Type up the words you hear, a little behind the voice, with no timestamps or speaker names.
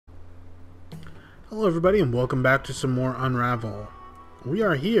Hello everybody and welcome back to some more Unravel. We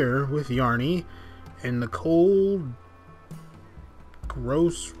are here with Yarny in the cold,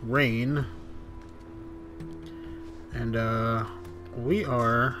 gross rain. And we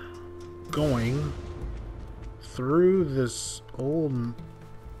are going through this old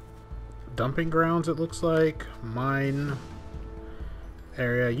dumping grounds, it looks like. Mine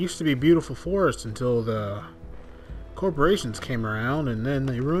area. It used to be beautiful forest until the corporations came around and then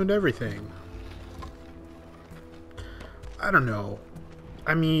they ruined everything. I don't know.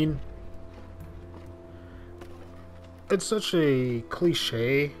 I mean, it's such a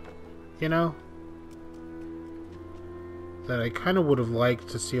cliche, you know, that I kind of would have liked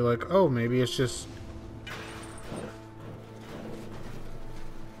to see, like, oh, maybe it's just...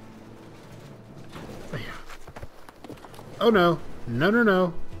 Oh, no. No, no,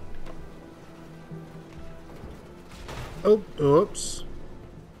 no. Oh, oops.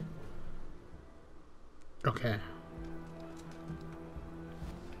 Okay.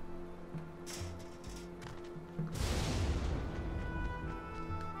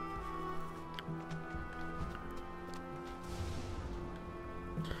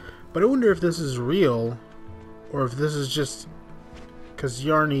 But I wonder if this is real, or if this is just because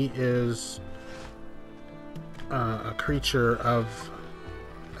Yarny is a creature of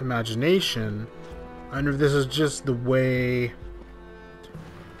imagination. I wonder if this is just the way,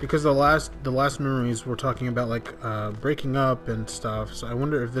 because the last memories were talking about like breaking up and stuff. So I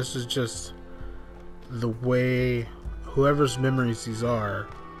wonder if this is just the way whoever's memories these are,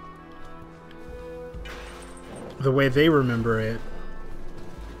 the way they remember it,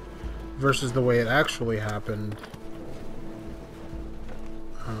 versus the way it actually happened.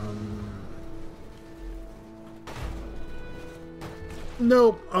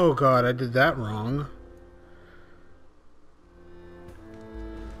 Nope. Oh god, I did that wrong.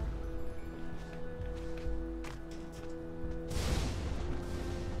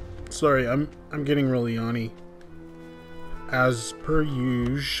 Sorry, I'm getting really yawny. As per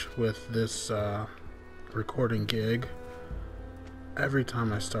usual with this recording gig. Every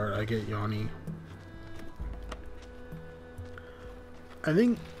time I start, I get yawny. I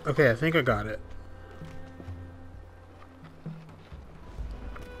think I got it.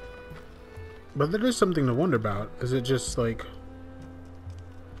 But there is something to wonder about. Is it just like...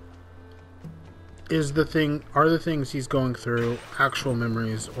 are the things he's going through actual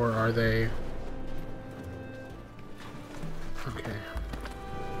memories, or are they... Okay.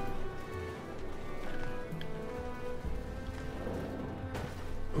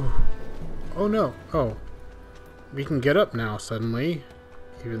 Ooh. Oh no. Oh. We can get up now suddenly.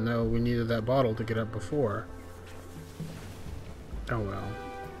 Even though we needed that bottle to get up before. Oh well.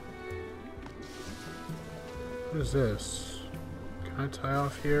 What is this? Can I tie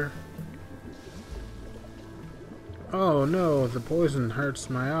off here? Oh no, the poison hurts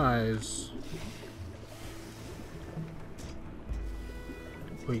my eyes.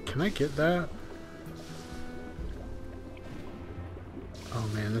 Wait, can I get that? Oh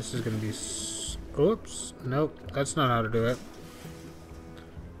man, this is gonna be... Oops. Nope, that's not how to do it.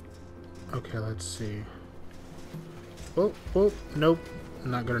 Okay, let's see. Oh, oh, nope.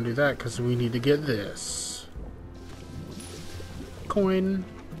 I'm not gonna do that because we need to get this. Coin.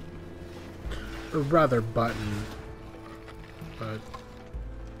 Or rather, button. But...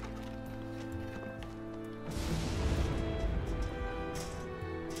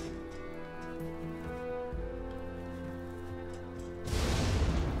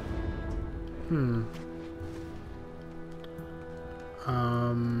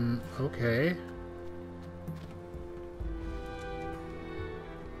 okay.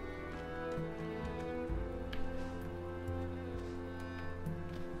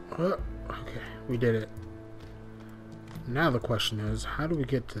 Okay, we did it. Now the question is, how do we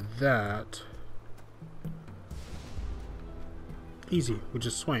get to that? Easy, we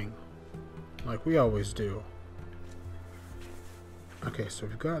just swing. Like we always do. Okay, so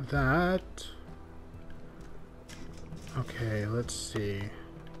we've got that. Okay, let's see.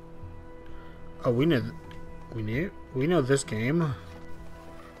 Oh, we know this game.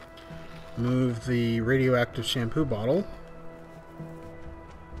 Move the radioactive shampoo bottle.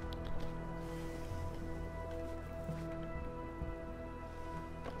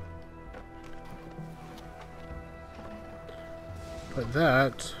 Put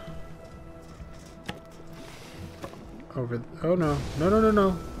that over. Oh no. No, no, no,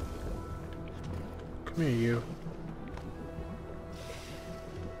 no. Come here, you.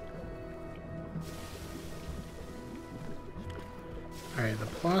 Alright, the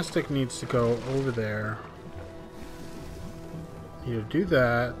plastic needs to go over there. Need to do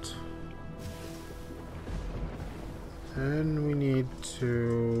that. Then we need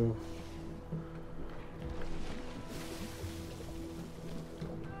to...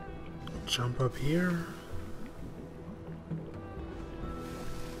 jump up here.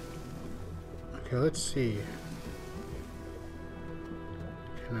 Okay, let's see.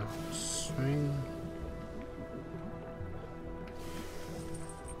 Okay, now swing.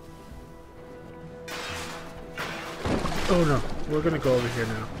 Oh no, we're gonna go over here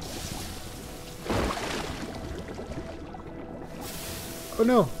now. Oh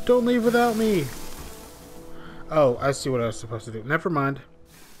no, don't leave without me! Oh, I see what I was supposed to do. Never mind.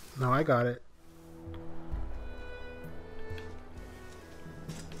 No, I got it.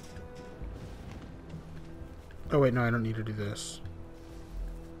 Oh wait, no, I don't need to do this.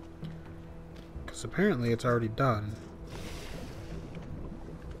 Because apparently it's already done.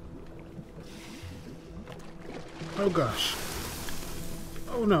 Oh gosh.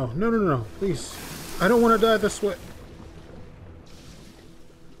 Oh no, no, no, no, please. I don't want to die this way.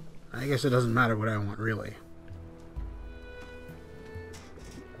 I guess it doesn't matter what I want, really.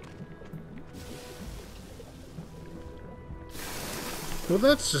 Well,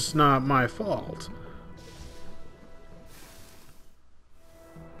 that's just not my fault.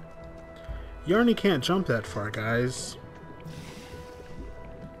 Yarny can't jump that far, guys.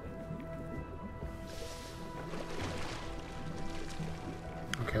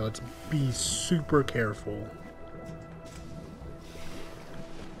 Okay, let's be super careful.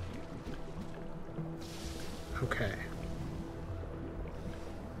 Okay.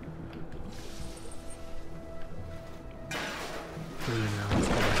 And now let's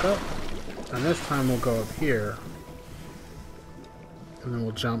go back up. And this time we'll go up here. And then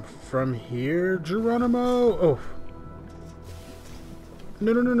we'll jump from here. Geronimo! Oh.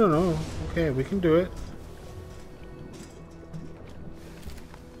 No, no, no, no, no. Okay, we can do it.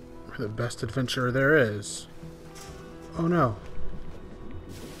 We're the best adventurer there is. Oh no.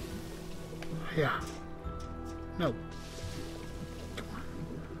 Yeah. No. Come on.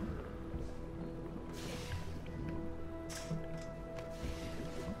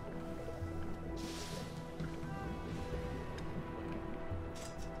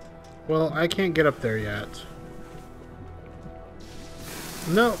 Well, I can't get up there yet.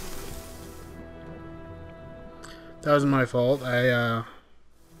 No. That was my fault.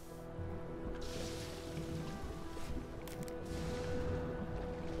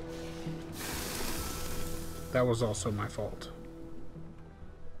 That was also my fault.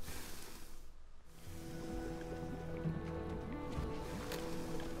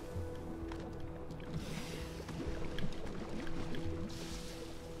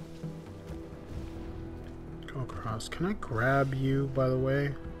 Go across. Can I grab you, by the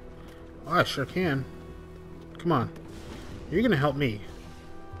way? Oh, I sure can. Come on. You're gonna help me.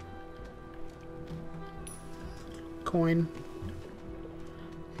 Coin.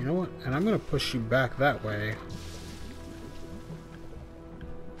 You know what? And I'm gonna push you back that way.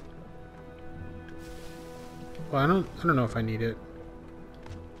 Well, I don't know if I need it.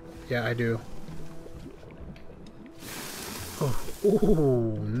 Yeah, I do. Oh,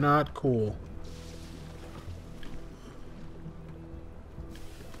 ooh, not cool.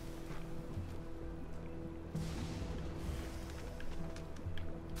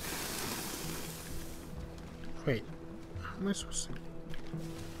 Wait, how am I supposed to...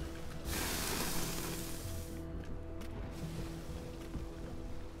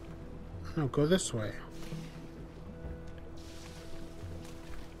 No, go this way.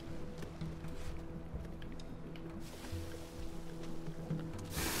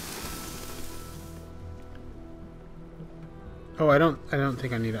 Oh, I don't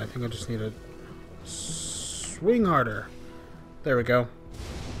think I need it. I think I just need to swing harder. There we go.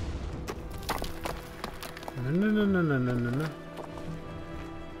 No, no, no, no, no, no, no, no.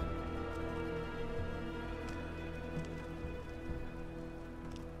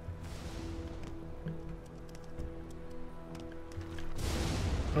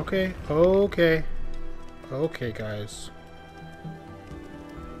 Okay, okay. Okay, guys.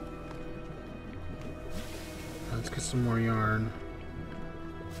 Let's get some more yarn.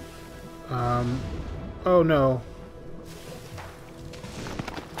 Oh no.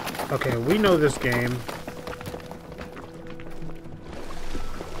 Okay, we know this game.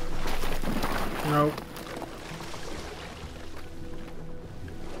 Nope.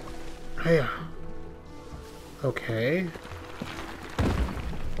 Hey. Okay.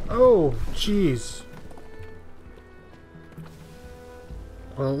 Oh, jeez.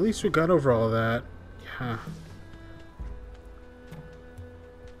 Well, at least we got over all of that. Yeah.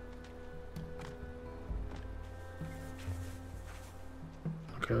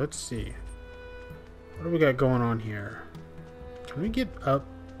 Okay, let's see. What do we got going on here? Can we get up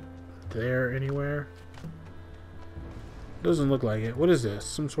there anywhere? Doesn't look like it. What is this?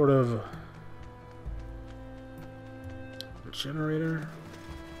 Some sort of generator?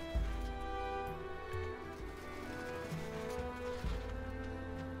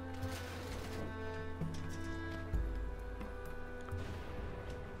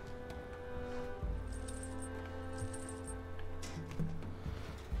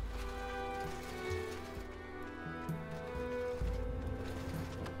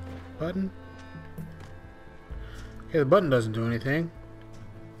 Button? Okay, the button doesn't do anything.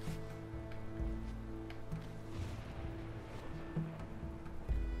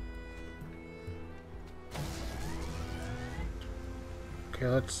 Okay,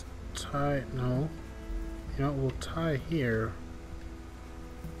 let's tie... No. You know what, we'll tie here.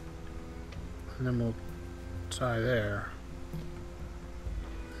 And then we'll tie there.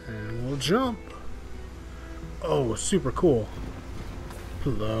 And we'll jump. Oh, super cool.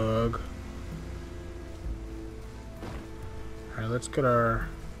 Plug. Alright, let's get our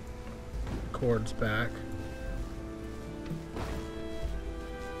cords back.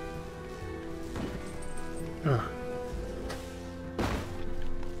 Ugh.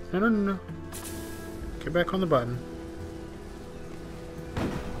 No. Get back on the button.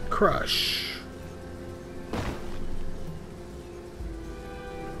 Crush.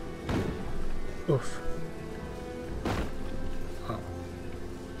 Oof. Oh.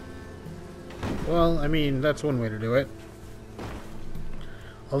 Well, I mean, that's one way to do it.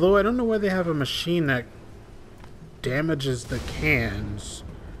 Although I don't know why they have a machine that damages the cans.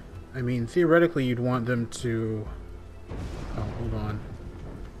 I mean, theoretically, you'd want them to... Oh, hold on.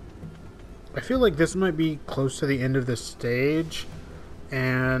 I feel like this might be close to the end of this stage.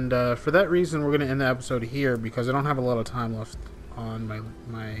 And for that reason, we're going to end the episode here because I don't have a lot of time left on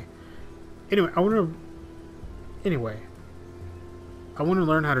my... Anyway, I want to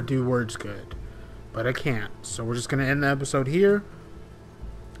learn how to do words good. But I can't. So we're just going to end the episode here.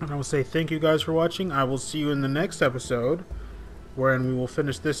 And I will say thank you guys for watching. I will see you in the next episode, wherein we will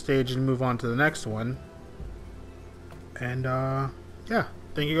finish this stage and move on to the next one. And, yeah.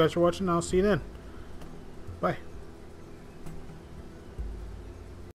 Thank you guys for watching. I'll see you then. Bye.